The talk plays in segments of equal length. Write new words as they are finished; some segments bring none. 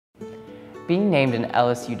Being named an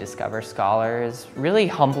LSU Discover Scholars really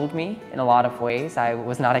humbled me in a lot of ways. I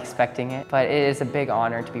was not expecting it, but it is a big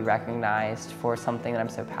honor to be recognized for something that I'm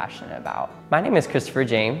so passionate about. My name is Christopher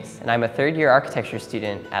James, and I'm a third-year architecture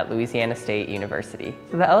student at Louisiana State University.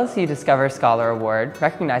 So the LSU Discover Scholar Award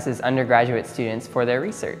recognizes undergraduate students for their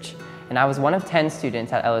research, and I was one of 10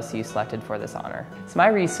 students at LSU selected for this honor. So my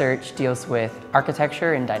research deals with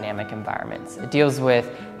architecture and dynamic environments. It deals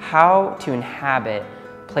with how to inhabit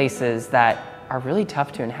places that are really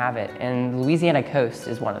tough to inhabit, and the Louisiana coast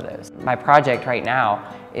is one of those. My project right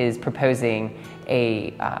now is proposing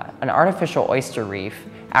an artificial oyster reef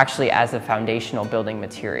actually as a foundational building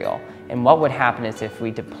material. And what would happen is if we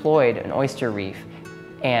deployed an oyster reef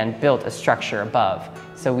and built a structure above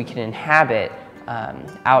so we can inhabit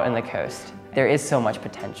out in the coast. There is so much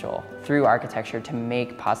potential through architecture to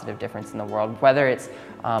make positive difference in the world, whether it's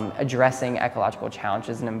addressing ecological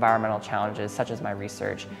challenges and environmental challenges such as my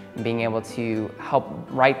research, and being able to help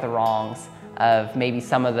right the wrongs of maybe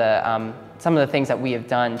some of the things that we have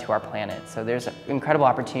done to our planet. So there's an incredible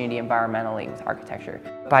opportunity environmentally with architecture.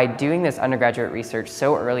 By doing this undergraduate research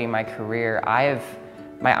so early in my career,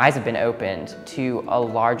 my eyes have been opened to a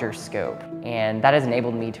larger scope, and that has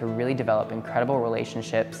enabled me to really develop incredible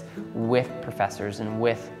relationships with professors and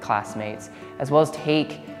with classmates, as well as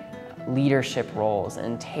take leadership roles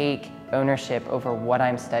and take ownership over what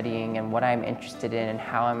I'm studying and what I'm interested in and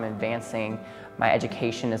how I'm advancing my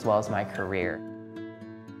education as well as my career.